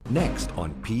Next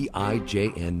on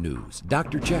PIJN News,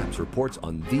 Dr. Chaps reports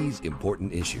on these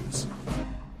important issues.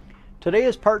 Today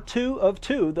is part 2 of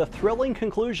 2, the thrilling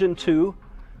conclusion to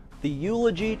the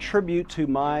eulogy tribute to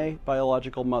my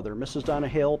biological mother. Mrs. Donna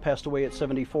Hale passed away at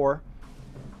 74.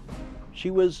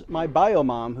 She was my bio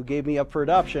mom who gave me up for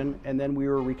adoption, and then we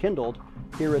were rekindled.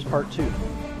 Here is part 2.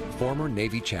 Former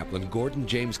Navy chaplain Gordon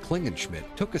James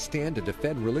Klingenschmidt took a stand to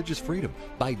defend religious freedom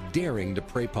by daring to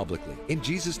pray publicly in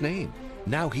Jesus' name.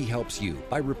 Now he helps you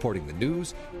by reporting the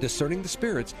news, discerning the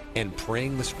spirits, and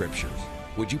praying the scriptures.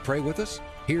 Would you pray with us?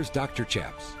 Here's Dr.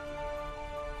 Chaps.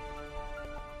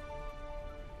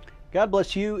 God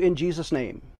bless you in Jesus'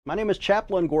 name. My name is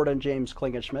Chaplain Gordon James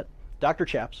Klingenschmidt, Dr.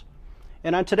 Chaps.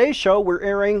 And on today's show, we're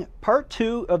airing part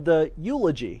 2 of the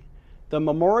eulogy, the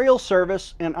memorial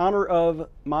service in honor of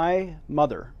my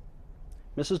mother.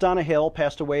 Mrs. Donna Hale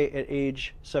passed away at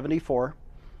age 74.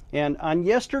 And on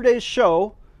yesterday's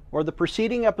show, or the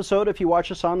preceding episode if you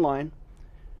watch us online,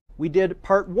 we did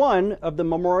part 1 of the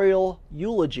memorial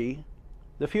eulogy,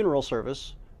 the funeral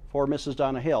service for Mrs.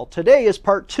 Donna Hale. Today is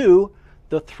part 2,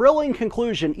 the thrilling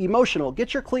conclusion, emotional.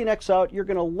 Get your Kleenex out. You're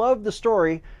going to love the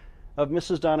story of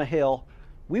Mrs. Donna Hale.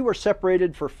 We were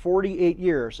separated for 48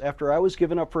 years. After I was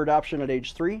given up for adoption at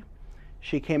age 3,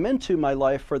 she came into my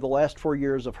life for the last 4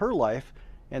 years of her life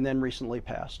and then recently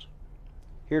passed.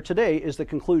 Here today is the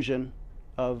conclusion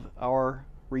of our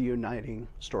reuniting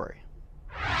story.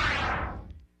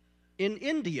 In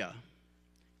India,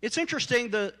 it's interesting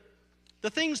the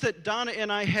things that Donna and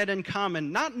I had in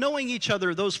common, not knowing each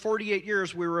other those 48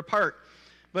 years we were apart.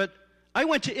 But I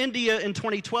went to India in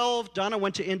 2012, Donna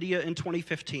went to India in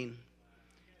 2015.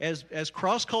 As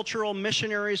cross-cultural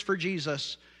missionaries for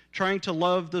Jesus, trying to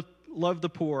love the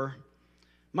poor,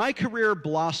 my career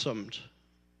blossomed.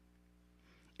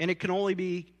 And it can only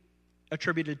be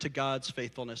attributed to God's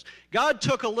faithfulness. God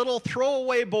took a little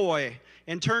throwaway boy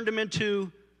and turned him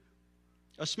into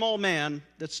a small man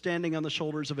that's standing on the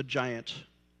shoulders of a giant.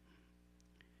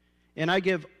 And I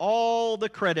give all the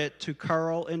credit to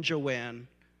Carl and Joanne,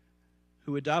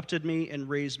 who adopted me and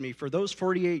raised me. For those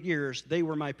 48 years, they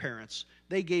were my parents.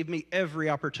 They gave me every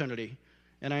opportunity,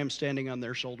 and I am standing on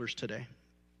their shoulders today.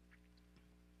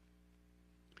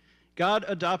 God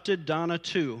adopted Donna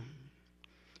too.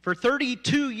 For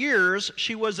 32 years,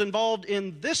 she was involved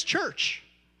in this church.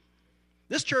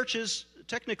 This church is,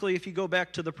 technically, if you go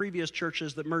back to the previous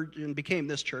churches that merged and became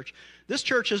this church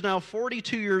is now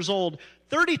 42 years old.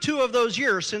 32 of those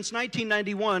years, since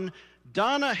 1991,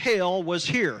 Donna Hale was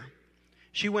here.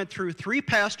 She went through 3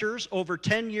 pastors over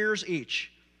 10 years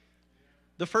each.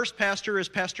 The first pastor is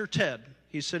Pastor Ted.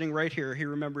 He's sitting right here. He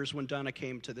remembers when Donna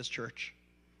came to this church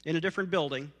in a different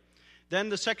building. Then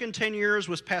the second 10 years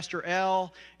was Pastor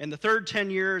Al, and the third 10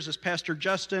 years is Pastor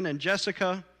Justin and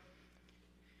Jessica.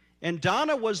 And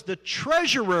Donna was the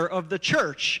treasurer of the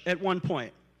church at one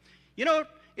point. You know,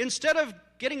 instead of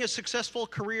getting a successful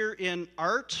career in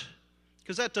art,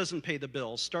 because that doesn't pay the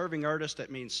bills, starving artist,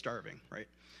 that means starving, right?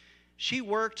 She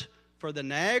worked for the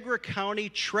Niagara County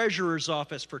Treasurer's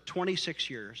Office for 26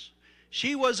 years.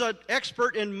 She was an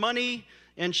expert in money,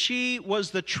 and she was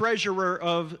the treasurer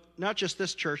of not just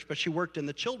this church, but she worked in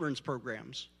the children's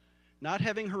programs. Not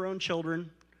having her own children,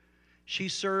 she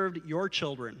served your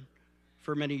children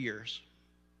for many years.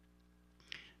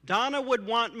 Donna would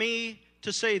want me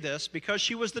to say this because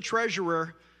she was the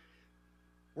treasurer.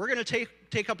 We're going to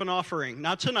take up an offering,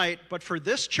 not tonight, but for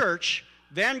this church,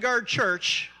 Vanguard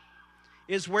Church,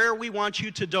 is where we want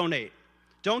you to donate.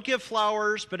 Don't give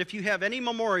flowers, but if you have any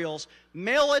memorials,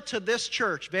 mail it to this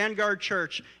church, Vanguard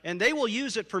Church, and they will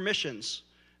use it for missions.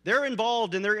 They're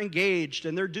involved and they're engaged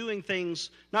and they're doing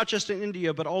things not just in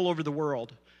India, but all over the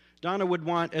world. Donna would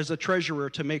want, as a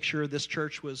treasurer, to make sure this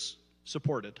church was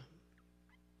supported.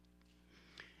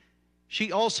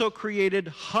 She also created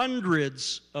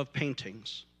hundreds of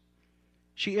paintings.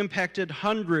 She impacted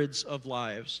hundreds of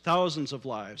lives, thousands of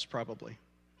lives probably.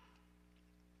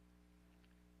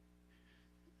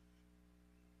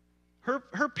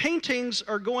 Her paintings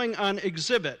are going on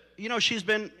exhibit. You know, she's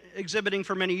been exhibiting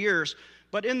for many years.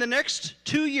 But in the next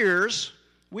 2 years,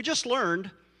 we just learned,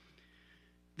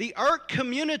 the art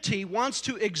community wants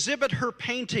to exhibit her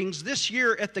paintings this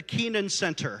year at the Keenan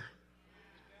Center.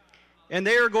 And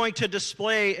they are going to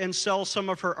display and sell some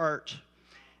of her art.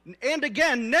 And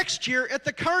again, next year at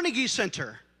the Carnegie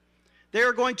Center, they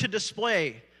are going to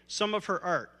display some of her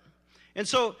art. And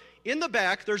so in the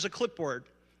back, there's a clipboard.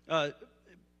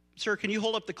 Sir, can you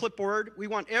hold up the clipboard? We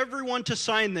want everyone to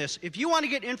sign this. If you want to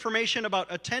get information about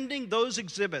attending those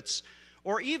exhibits,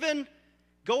 or even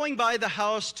going by the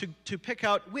house to pick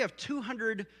out, we have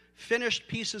 200 finished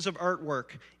pieces of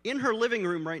artwork in her living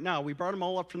room right now. We brought them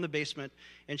all up from the basement,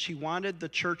 and she wanted the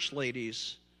church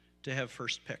ladies to have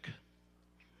first pick.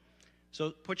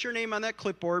 So put your name on that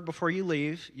clipboard before you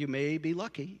leave. You may be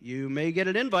lucky. You may get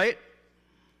an invite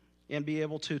and be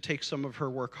able to take some of her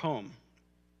work home.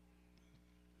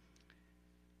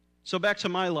 So back to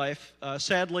my life.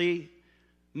 Sadly,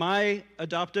 my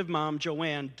adoptive mom,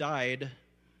 Joanne, died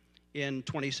in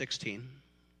 2016.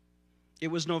 It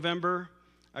was November.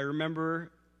 I remember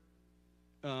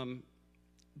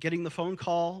getting the phone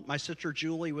call. My sister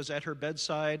Julie was at her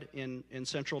bedside in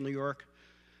central New York,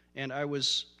 and I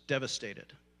was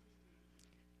devastated.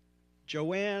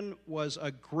 Joanne was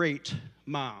a great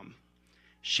mom.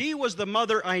 She was the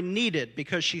mother I needed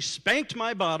because she spanked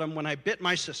my bottom when I bit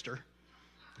my sister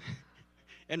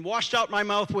and washed out my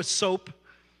mouth with soap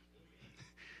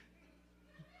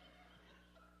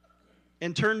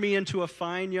and turned me into a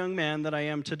fine young man that I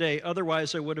am today.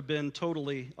 Otherwise, I would have been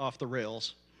totally off the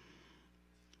rails.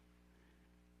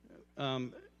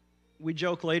 We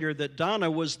joke later that Donna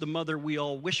was the mother we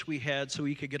all wish we had so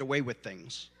we could get away with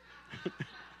things.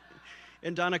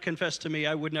 And Donna confessed to me,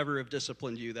 I would never have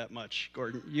disciplined you that much,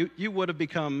 Gordon. You would have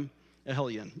become a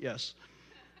hellion, yes.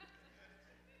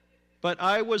 But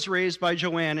I was raised by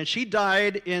Joanne, and she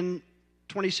died in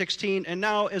 2016, and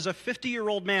now as a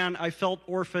 50-year-old man, I felt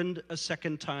orphaned a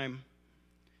second time.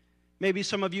 Maybe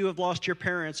some of you have lost your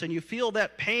parents, and you feel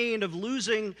that pain of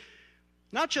losing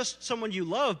not just someone you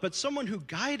love, but someone who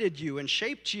guided you and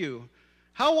shaped you.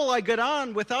 How will I get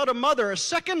on without a mother a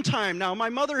second time now? My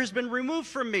mother has been removed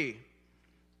from me.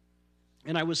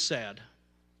 And I was sad.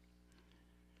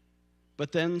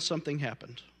 But then something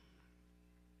happened.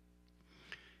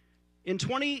 In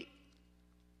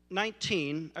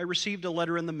 2019, I received a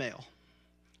letter in the mail.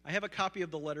 I have a copy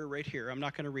of the letter right here. I'm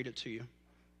not going to read it to you.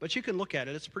 But you can look at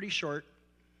it. It's pretty short.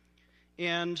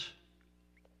 And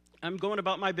I'm going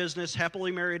about my business,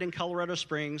 happily married in Colorado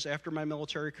Springs after my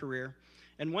military career.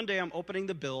 And one day I'm opening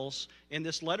the bills, and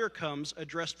this letter comes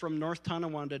addressed from North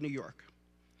Tonawanda, New York,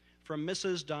 from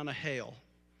Mrs. Donna Hale.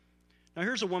 Now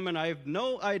here's a woman, I have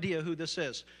no idea who this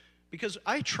is, because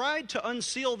I tried to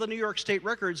unseal the New York State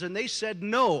records, and they said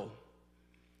no.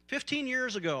 15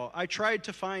 years ago, I tried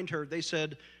to find her. They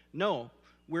said, no,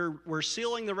 we're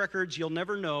sealing the records. You'll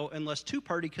never know unless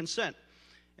two-party consent.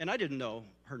 And I didn't know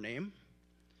her name.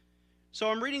 So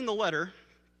I'm reading the letter.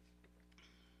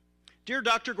 Dear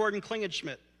Dr. Gordon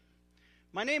Klingenschmidt,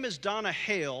 my name is Donna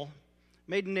Hale,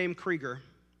 maiden name Krieger.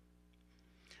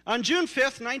 On June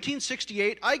 5th,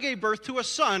 1968, I gave birth to a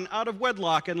son out of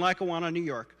wedlock in Lackawanna, New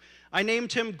York. I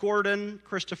named him Gordon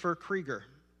Christopher Krieger.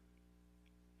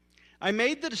 I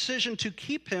made the decision to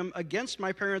keep him against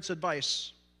my parents'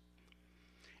 advice.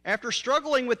 After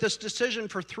struggling with this decision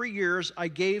for 3 years, I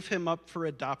gave him up for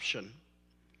adoption.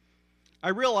 I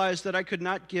realized that I could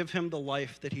not give him the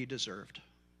life that he deserved.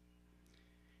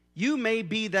 You may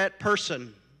be that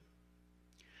person.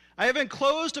 I have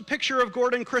enclosed a picture of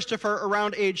Gordon Christopher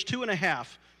around age 2.5.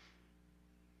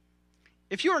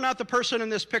 If you are not the person in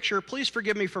this picture, please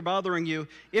forgive me for bothering you.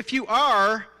 If you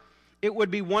are, it would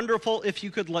be wonderful if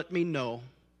you could let me know.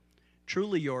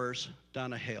 Truly yours,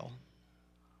 Donna Hale.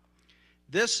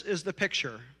 This is the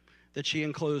picture that she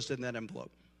enclosed in that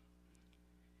envelope.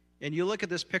 And you look at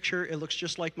this picture, it looks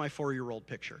just like my 4-year-old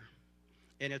picture.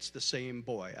 And it's the same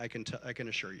boy, I can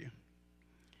assure you.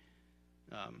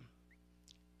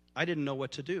 I didn't know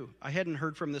what to do. I hadn't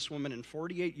heard from this woman in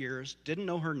 48 years, didn't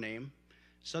know her name.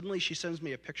 Suddenly she sends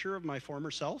me a picture of my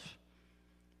former self.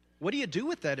 What do you do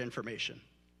with that information?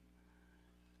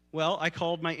 Well, I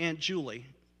called my Aunt Julie.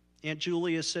 Aunt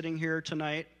Julie is sitting here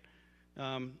tonight.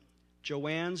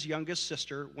 Joanne's youngest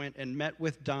sister went and met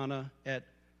with Donna at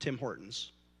Tim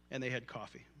Hortons, and they had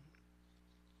coffee.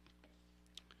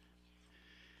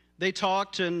 They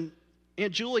talked, and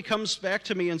Aunt Julie comes back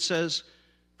to me and says,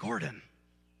 Gordon,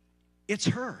 it's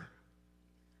her.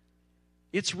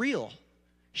 It's real.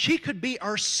 She could be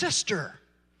our sister.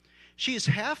 She's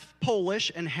half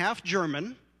Polish and half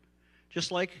German,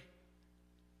 just like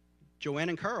Joanne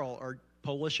and Carl are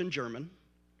Polish and German.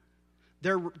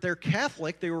 They're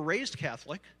Catholic. They were raised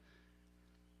Catholic.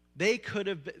 They could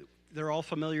have been, they're all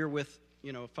familiar with,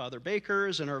 Father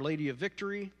Baker's and Our Lady of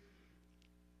Victory.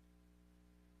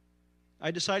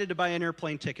 I decided to buy an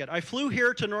airplane ticket. I flew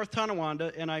here to North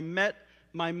Tonawanda, and I met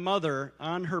my mother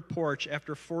on her porch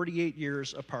after 48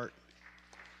 years apart.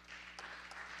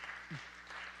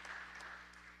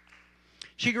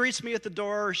 She greets me at the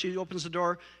door. She opens the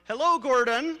door. Hello,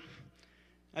 Gordon.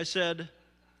 I said,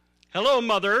 hello,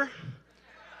 Mother.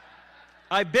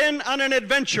 I've been on an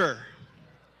adventure,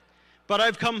 but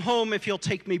I've come home if you'll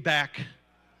take me back.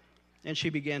 and she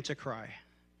began to cry.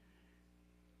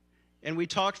 And we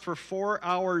talked for 4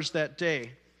 hours that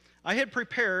day. I had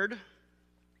prepared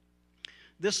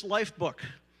this life book.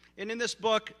 And in this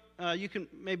book, you can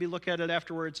maybe look at it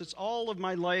afterwards. It's all of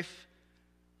my life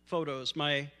photos,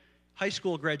 my high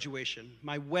school graduation,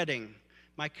 my wedding,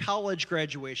 my college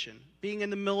graduation, being in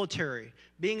the military,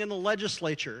 being in the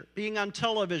legislature, being on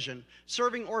television,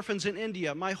 serving orphans in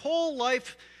India. My whole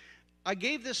life, I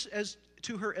gave this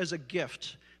to her as a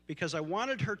gift because I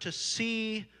wanted her to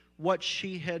see what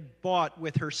she had bought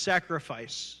with her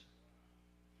sacrifice.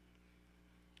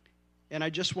 And I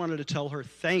just wanted to tell her,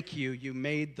 thank you, you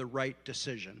made the right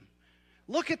decision.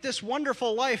 Look at this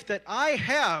wonderful life that I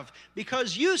have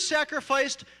because you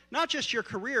sacrificed not just your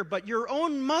career, but your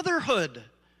own motherhood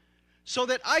so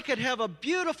that I could have a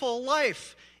beautiful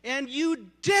life. And you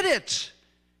did it.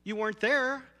 You weren't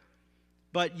there,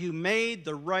 but you made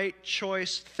the right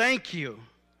choice. Thank you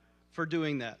for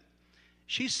doing that.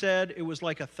 She said it was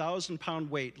like a 1,000-pound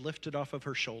weight lifted off of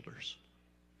her shoulders.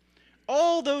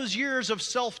 All those years of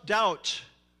self-doubt.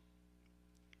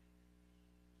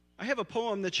 I have a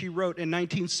poem that she wrote in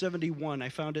 1971. I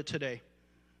found it today.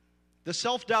 The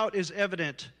self-doubt is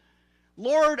evident.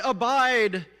 Lord,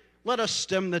 abide, let us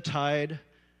stem the tide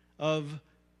of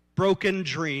broken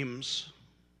dreams.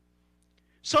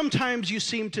 Sometimes you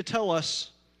seem to tell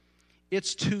us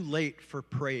it's too late for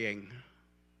praying.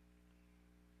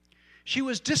 She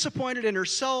was disappointed in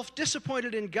herself,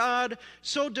 disappointed in God,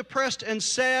 so depressed and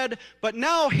sad, but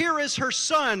now here is her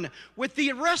son with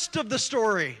the rest of the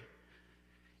story.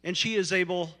 And she is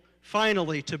able,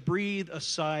 finally, to breathe a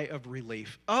sigh of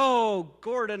relief. Oh,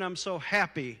 Gordon, I'm so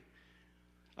happy.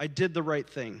 I did the right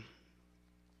thing.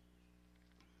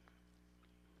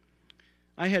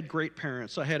 I had great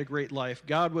parents. I had a great life.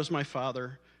 God was my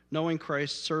father, knowing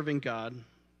Christ, serving God.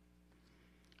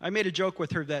 I made a joke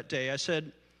with her that day. I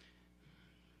said,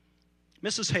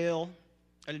 Mrs. Hale,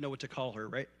 I didn't know what to call her,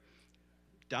 right?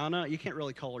 Donna, you can't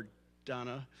really call her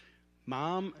Donna.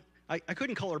 Mom, I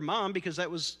couldn't call her Mom because that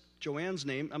was Joanne's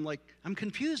name. I'm like, I'm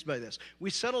confused by this. We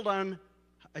settled on,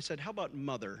 I said, how about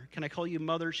Mother? Can I call you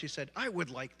Mother? She said, I would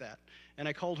like that. And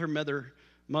I called her Mother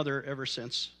ever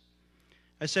since.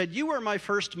 I said, you were my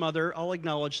first mother. I'll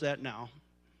acknowledge that now.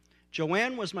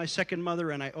 Joanne was my second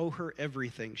mother, and I owe her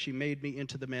everything. She made me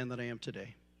into the man that I am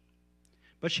today.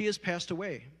 But she has passed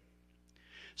away.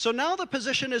 So now the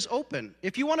position is open.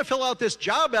 If you want to fill out this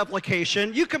job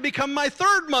application, you can become my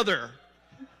third mother.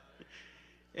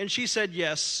 And she said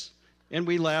yes, and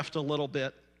we laughed a little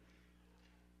bit.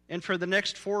 And for the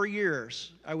next 4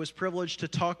 years, I was privileged to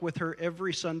talk with her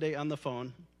every Sunday on the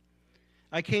phone.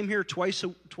 I came here twice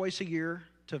a year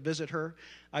to visit her.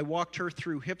 I walked her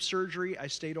through hip surgery. I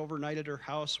stayed overnight at her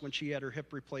house when she had her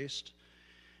hip replaced.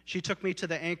 She took me to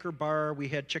the Anchor Bar. We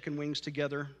had chicken wings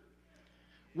together.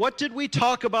 What did we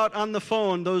talk about on the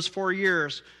phone those 4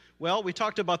 years? Well, we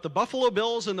talked about the Buffalo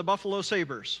Bills and the Buffalo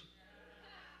Sabres.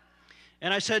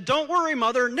 And I said, don't worry,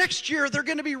 Mother, next year they're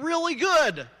going to be really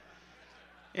good.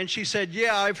 And she said,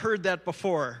 yeah, I've heard that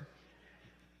before.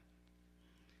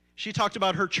 She talked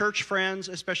about her church friends,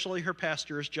 especially her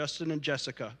pastors, Justin and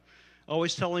Jessica,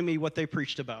 always telling me what they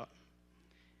preached about.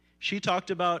 She talked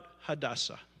about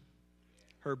Hadassah,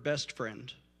 her best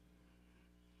friend.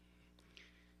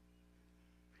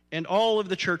 And all of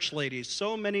the church ladies,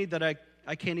 so many that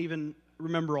I can't even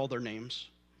remember all their names.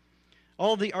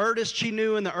 All the artists she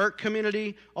knew in the art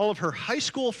community, all of her high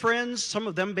school friends, some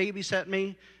of them babysat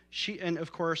me. And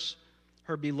of course,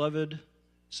 her beloved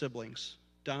siblings,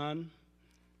 Don,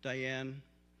 Diane,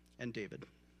 and David,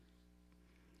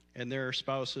 and their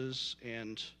spouses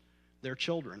and their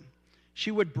children.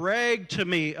 She would brag to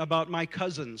me about my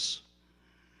cousins,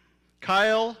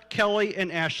 Kyle, Kelly,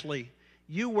 and Ashley.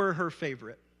 You were her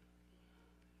favorite.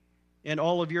 And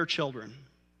all of your children.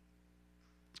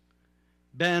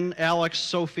 Ben, Alex,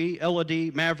 Sophie, Elodie,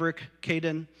 Maverick,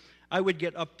 Caden. I would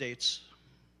get updates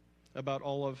about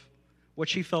all of what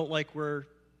she felt like were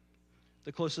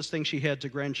the closest thing she had to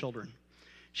grandchildren.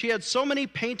 She had so many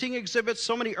painting exhibits,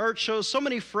 so many art shows, so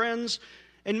many friends.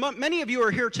 And many of you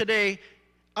are here today.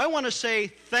 I want to say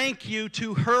thank you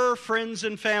to her friends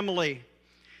and family.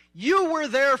 You were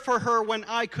there for her when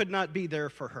I could not be there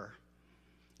for her.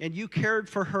 And you cared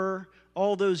for her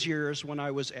all those years when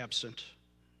I was absent.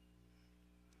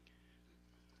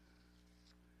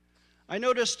 I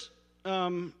noticed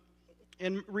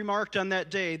and remarked on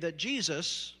that day that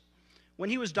Jesus, when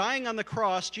he was dying on the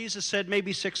cross, Jesus said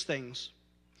maybe 6 things.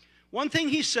 One thing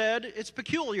he said, it's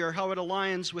peculiar how it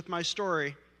aligns with my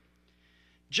story.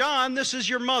 John, this is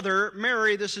your mother.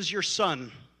 Mary, this is your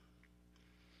son.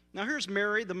 Now here's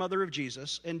Mary, the mother of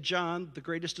Jesus, and John, the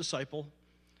greatest disciple,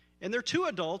 And they're two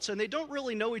adults, and they don't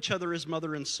really know each other as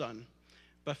mother and son.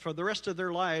 But for the rest of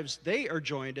their lives, they are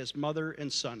joined as mother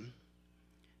and son.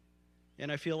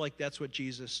 And I feel like that's what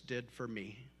Jesus did for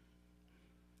me.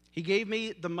 He gave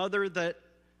me the mother that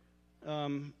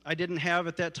I didn't have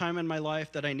at that time in my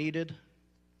life that I needed.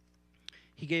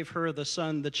 He gave her the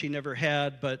son that she never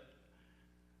had, but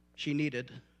she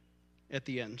needed at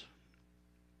the end.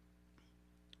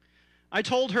 I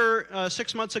told her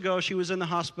 6 months ago, she was in the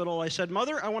hospital, I said,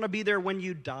 "Mother, I want to be there when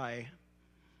you die."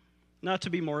 Not to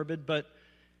be morbid, but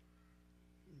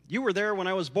you were there when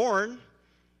I was born.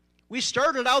 We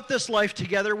started out this life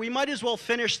together. We might as well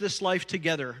finish this life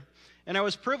together. And I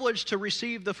was privileged to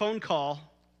receive the phone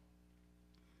call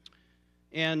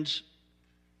and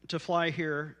to fly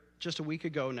here just a week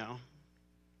ago now.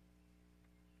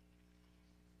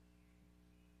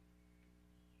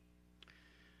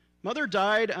 Mother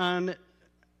died on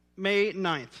May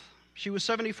 9th. She was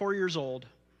 74 years old.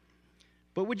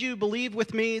 But would you believe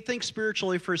with me, think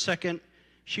spiritually for a second,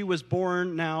 she was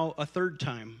born now a third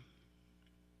time.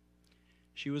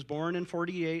 She was born in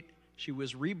 48, she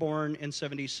was reborn in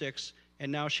 76,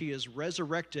 and now she is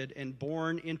resurrected and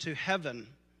born into heaven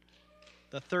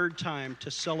the third time to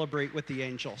celebrate with the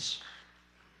angels.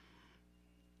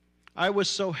 I was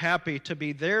so happy to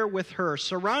be there with her,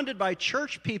 surrounded by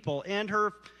church people, and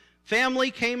her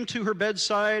family came to her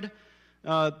bedside.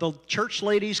 The church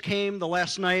ladies came the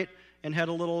last night and had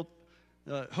a little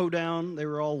hoedown. They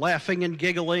were all laughing and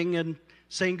giggling and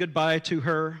saying goodbye to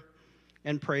her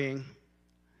and praying.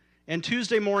 And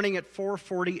Tuesday morning at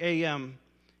 4:40 a.m.,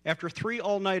 after 3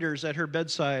 all-nighters at her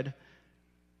bedside,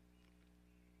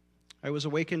 I was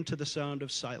awakened to the sound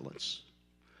of silence.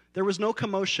 There was no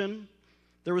commotion.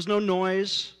 There was no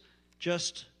noise,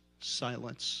 just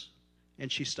silence.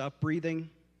 And she stopped breathing,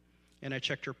 and I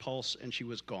checked her pulse, and she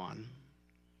was gone.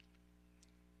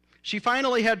 She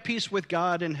finally had peace with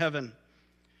God in heaven.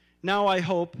 Now I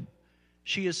hope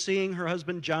she is seeing her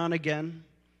husband John again,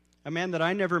 a man that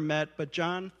I never met. But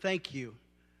John, thank you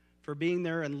for being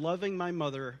there and loving my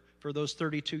mother for those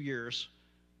 32 years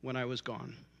when I was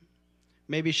gone.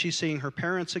 Maybe she's seeing her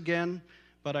parents again,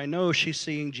 but I know she's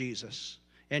seeing Jesus.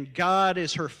 And God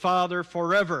is her Father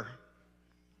forever.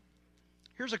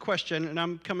 Here's a question, and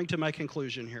I'm coming to my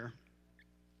conclusion here.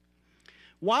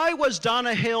 Why was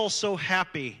Donna Hale so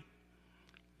happy?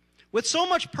 With so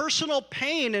much personal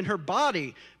pain in her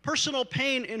body, personal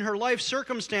pain in her life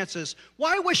circumstances,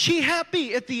 why was she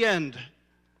happy at the end?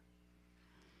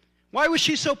 Why was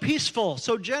she so peaceful,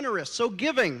 so generous, so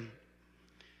giving?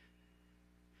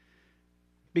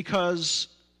 Because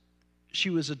she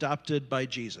was adopted by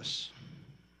Jesus.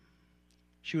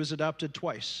 She was adopted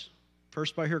twice.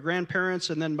 First by her grandparents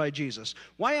and then by Jesus.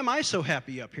 Why am I so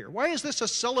happy up here? Why is this a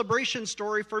celebration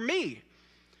story for me?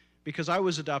 Because I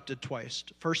was adopted twice.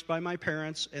 First by my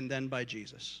parents and then by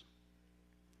Jesus.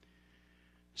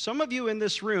 Some of you in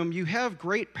this room, you have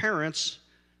great parents,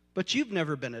 but you've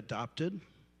never been adopted.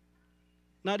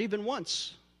 Not even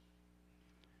once.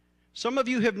 Some of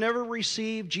you have never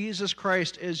received Jesus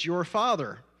Christ as your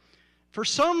Father. For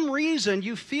some reason,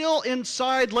 you feel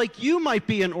inside like you might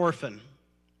be an orphan.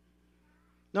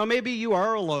 Now, maybe you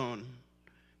are alone.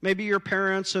 Maybe your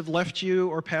parents have left you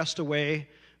or passed away.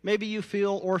 Maybe you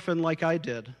feel orphan like I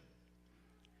did.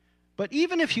 But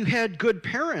even if you had good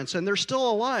parents and they're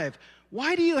still alive,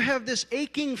 why do you have this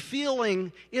aching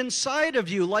feeling inside of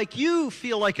you like you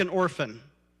feel like an orphan?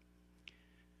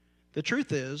 The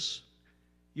truth is,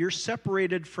 you're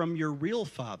separated from your real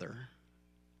Father,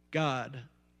 God,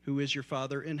 who is your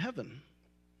Father in heaven.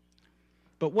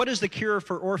 But what is the cure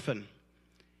for orphan?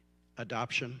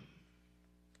 Adoption.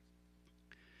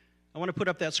 I want to put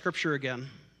up that scripture again.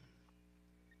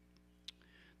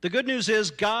 The good news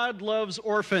is God loves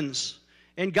orphans,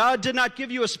 and God did not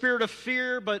give you a spirit of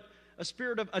fear, but a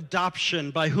spirit of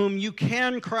adoption by whom you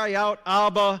can cry out,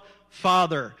 Abba,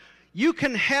 Father. You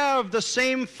can have the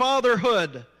same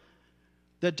fatherhood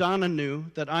that Donna knew,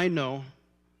 that I know.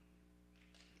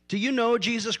 Do you know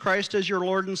Jesus Christ as your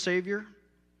Lord and Savior?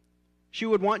 She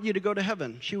would want you to go to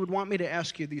heaven. She would want me to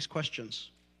ask you these questions.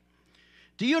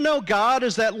 Do you know God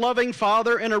as that loving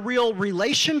Father in a real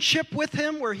relationship with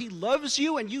Him where He loves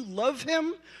you and you love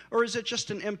Him? Or is it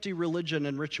just an empty religion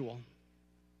and ritual?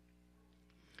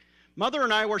 Mother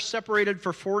and I were separated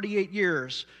for 48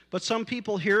 years, but some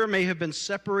people here may have been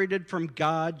separated from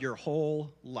God your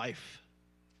whole life.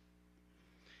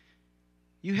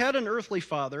 You had an earthly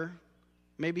father.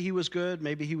 Maybe he was good,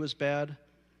 maybe he was bad.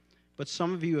 But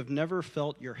some of you have never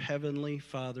felt your heavenly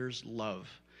Father's love.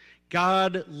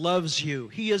 God loves you.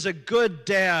 He is a good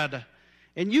dad,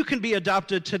 and you can be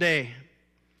adopted today.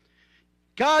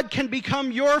 God can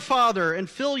become your Father and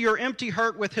fill your empty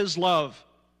heart with His love.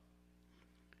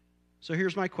 So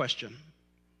here's my question,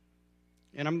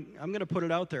 and I'm going to put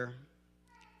it out there.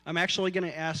 I'm actually going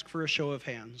to ask for a show of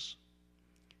hands.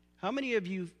 How many of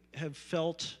you have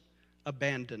felt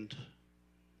abandoned?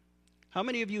 How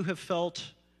many of you have felt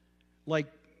like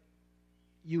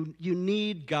you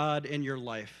need God in your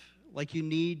life, like you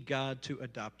need God to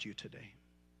adopt you today,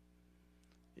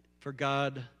 for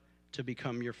God to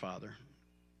become your Father?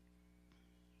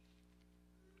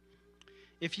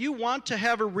 If you want to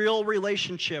have a real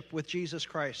relationship with Jesus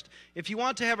Christ, if you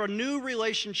want to have a new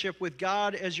relationship with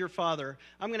God as your Father,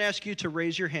 I'm going to ask you to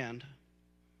raise your hand.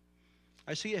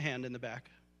 I see a hand in the back.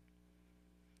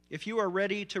 If you are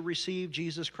ready to receive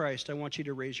Jesus Christ, I want you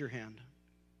to raise your hand.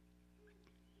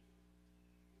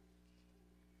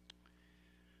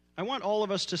 I want all of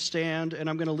us to stand, and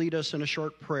I'm going to lead us in a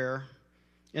short prayer,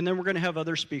 and then we're going to have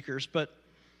other speakers. But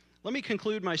let me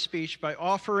conclude my speech by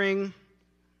offering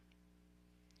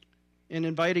and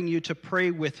inviting you to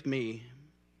pray with me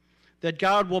that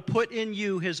God will put in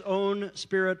you His own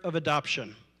spirit of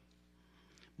adoption,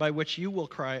 by which you will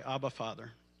cry, Abba,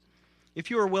 Father. If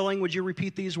you are willing, would you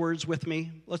repeat these words with me?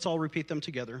 Let's all repeat them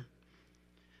together.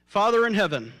 Father in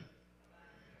heaven,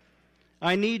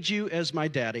 I need you as my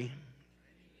daddy.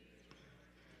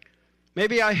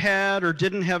 Maybe I had or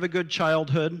didn't have a good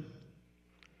childhood,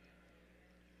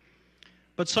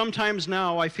 but sometimes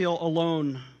now I feel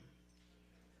alone.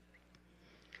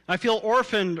 I feel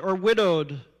orphaned or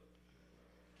widowed.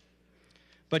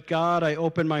 But God, I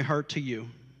open my heart to you.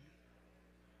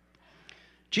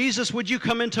 Jesus, would you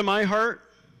come into my heart?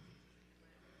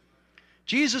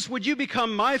 Jesus, would you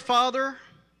become my Father?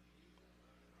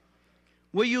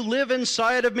 Will you live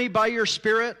inside of me by your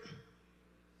Spirit?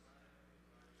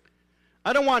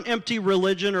 I don't want empty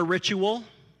religion or ritual.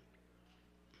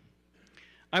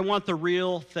 I want the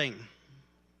real thing.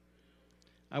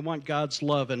 I want God's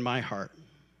love in my heart.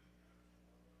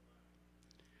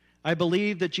 I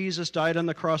believe that Jesus died on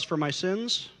the cross for my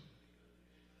sins.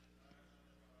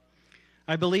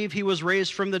 I believe He was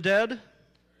raised from the dead.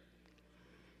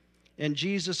 And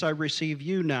Jesus, I receive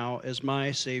you now as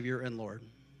my Savior and Lord.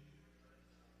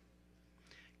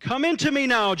 Come into me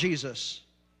now, Jesus.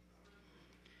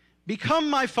 Become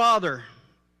my Father.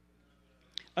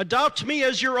 Adopt me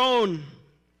as your own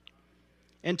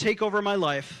and take over my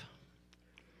life.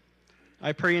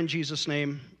 I pray in Jesus'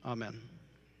 name, amen.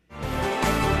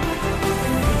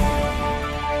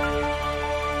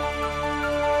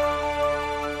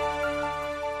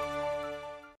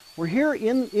 We're here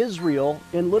in Israel,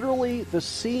 in literally the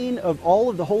scene of all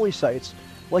of the holy sites,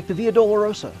 like the Via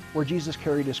Dolorosa, where Jesus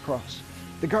carried His cross,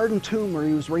 the Garden Tomb, where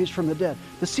He was raised from the dead,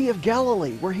 the Sea of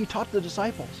Galilee, where He taught the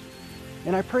disciples.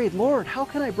 And I prayed, Lord, how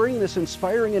can I bring this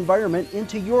inspiring environment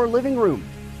into your living room?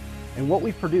 And what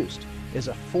we've produced is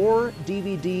a 4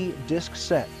 DVD disc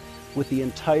set with the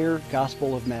entire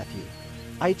Gospel of Matthew.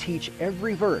 I teach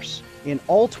every verse in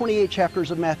all 28 chapters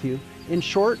of Matthew in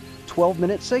short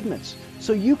 12-minute segments,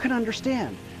 so you can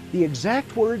understand the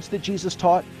exact words that Jesus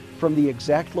taught from the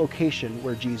exact location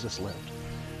where Jesus lived.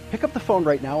 Pick up the phone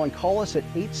right now and call us at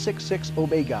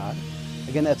 866-OBEY-GOD.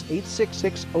 Again, that's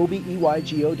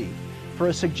 866-OBEYGOD. For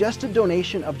a suggested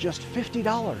donation of just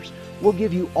 $50, we'll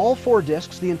give you all 4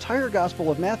 discs, the entire Gospel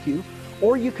of Matthew,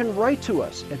 or you can write to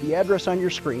us at the address on your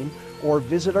screen or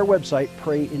visit our website,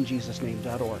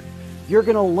 prayinjesusname.org. You're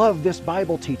going to love this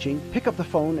Bible teaching. Pick up the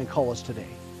phone and call us today.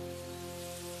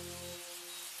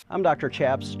 I'm Dr.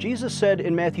 Chaps. Jesus said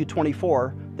in Matthew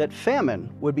 24 that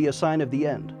famine would be a sign of the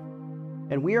end.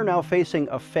 And we are now facing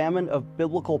a famine of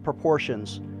biblical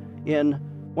proportions in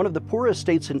one of the poorest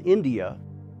states in India,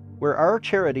 where our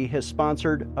charity has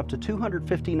sponsored up to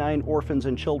 259 orphans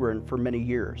and children for many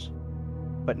years.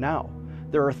 But now,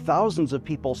 there are thousands of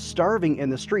people starving in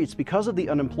the streets because of the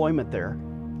unemployment there,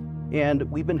 and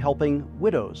we've been helping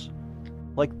widows,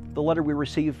 like the letter we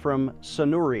received from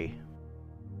Sanuri,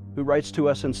 who writes to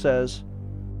us and says,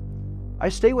 I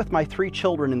stay with my 3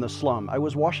 children in the slum. I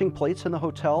was washing plates in the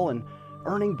hotel and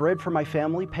earning bread for my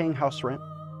family, paying house rent.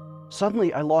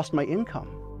 Suddenly, I lost my income.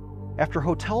 After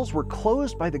hotels were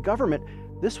closed by the government,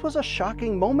 this was a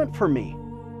shocking moment for me.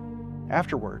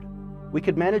 Afterward, we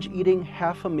could manage eating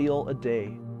half a meal a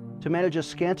day to manage a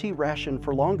scanty ration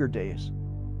for longer days.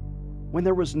 When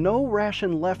there was no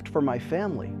ration left for my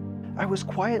family, I was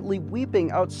quietly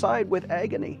weeping outside with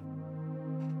agony.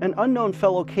 An unknown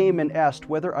fellow came and asked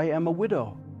whether I am a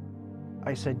widow.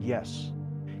 I said yes.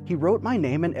 He wrote my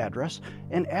name and address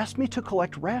and asked me to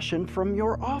collect ration from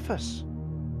your office.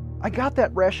 I got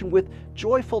that ration with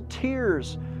joyful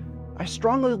tears. I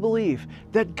strongly believe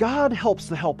that God helps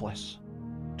the helpless.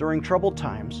 during troubled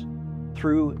times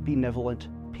through benevolent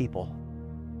people.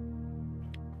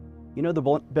 You know,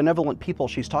 the benevolent people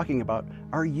she's talking about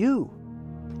are you.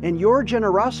 And your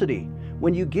generosity,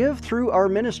 when you give through our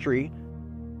ministry,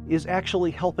 is actually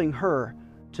helping her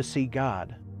to see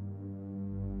God.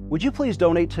 Would you please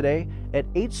donate today at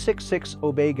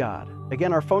 866-OBEY-GOD?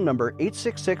 Again, our phone number,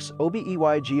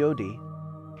 866-OBEY-GOD,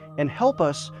 and help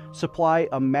us supply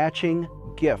a matching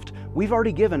gift. We've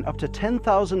already given up to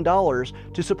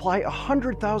 $10,000 to supply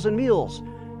 100,000 meals,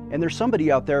 and there's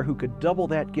somebody out there who could double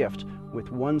that gift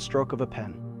with one stroke of a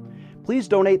pen. Please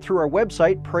donate through our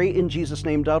website,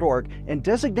 prayinjesusname.org, and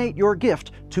designate your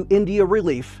gift to India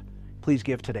Relief. Please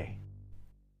give today.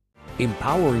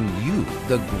 Empowering you,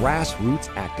 the grassroots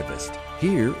activist.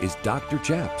 Here is Dr.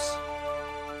 Chaps.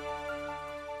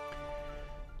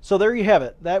 So there you have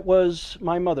it. That was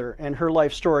my mother and her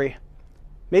life story.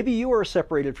 Maybe you are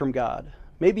separated from God.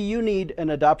 Maybe you need an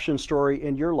adoption story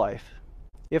in your life.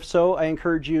 If so, I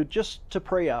encourage you just to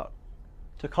pray out,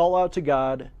 to call out to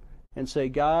God and say,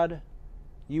 God,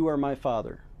 you are my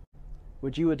Father.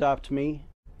 Would you adopt me?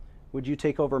 Would you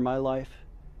take over my life?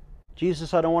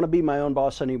 Jesus, I don't want to be my own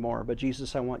boss anymore, but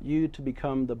Jesus, I want you to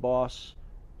become the boss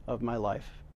of my life.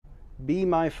 Be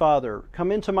my Father.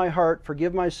 Come into my heart.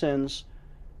 Forgive my sins.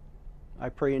 I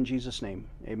pray in Jesus' name.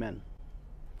 Amen.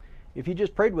 If you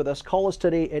just prayed with us, call us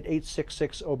today at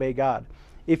 866-OBEY-GOD.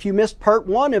 If you missed part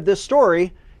 1 of this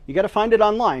story, you got to find it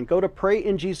online. Go to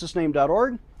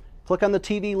prayinjesusname.org, click on the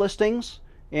TV listings,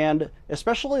 and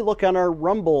especially look on our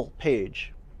Rumble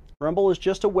page. Rumble is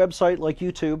just a website like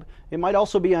YouTube. It might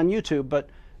also be on YouTube, but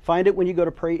find it when you go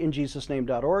to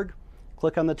prayinjesusname.org,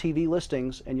 click on the TV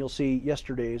listings, and you'll see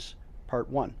yesterday's part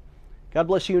 1. God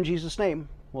bless you in Jesus' name.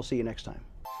 We'll see you next time.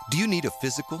 Do you need a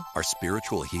physical or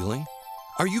spiritual healing?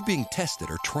 Are you being tested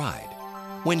or tried?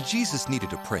 When Jesus needed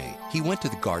to pray, he went to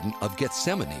the Garden of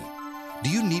Gethsemane.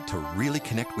 Do you need to really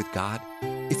connect with God?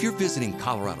 If you're visiting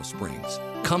Colorado Springs,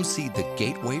 come see the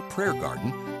Gateway Prayer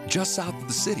Garden just south of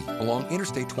the city along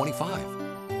Interstate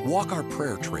 25. Walk our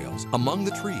prayer trails among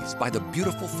the trees by the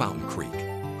beautiful Fountain Creek.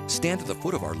 Stand at the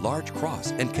foot of our large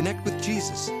cross and connect with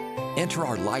Jesus. Enter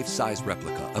our life-size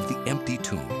replica of the empty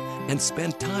tomb and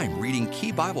spend time reading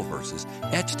key Bible verses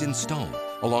etched in stone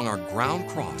along our ground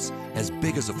cross as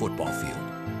big as a football field.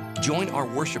 Join our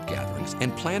worship gatherings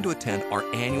and plan to attend our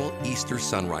annual Easter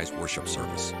Sunrise Worship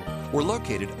Service. We're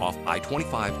located off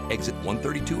I-25 exit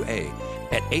 132A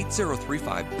at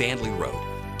 8035 Bandley Road,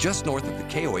 just north of the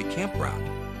KOA campground.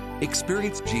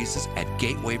 Experience Jesus at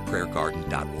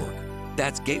gatewayprayergarden.org.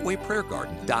 That's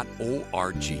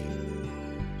gatewayprayergarden.org.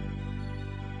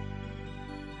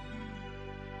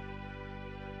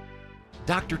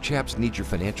 Dr. Chaps needs your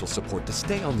financial support to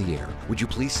stay on the air. Would you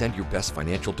please send your best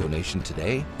financial donation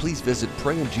today? Please visit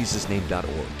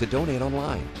prayinjesusname.org to donate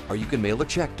online, or you can mail a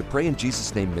check to Pray in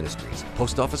Jesus' Name Ministries,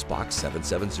 Post Office Box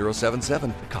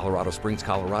 77077, Colorado Springs,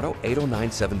 Colorado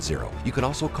 80970. You can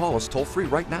also call us toll-free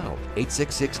right now,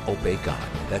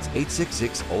 866-OBEY-GOD. That's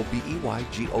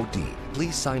 866-OBEY-GOD.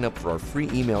 Please sign up for our free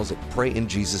emails at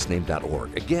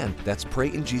prayinjesusname.org. Again, that's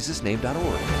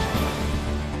prayinjesusname.org.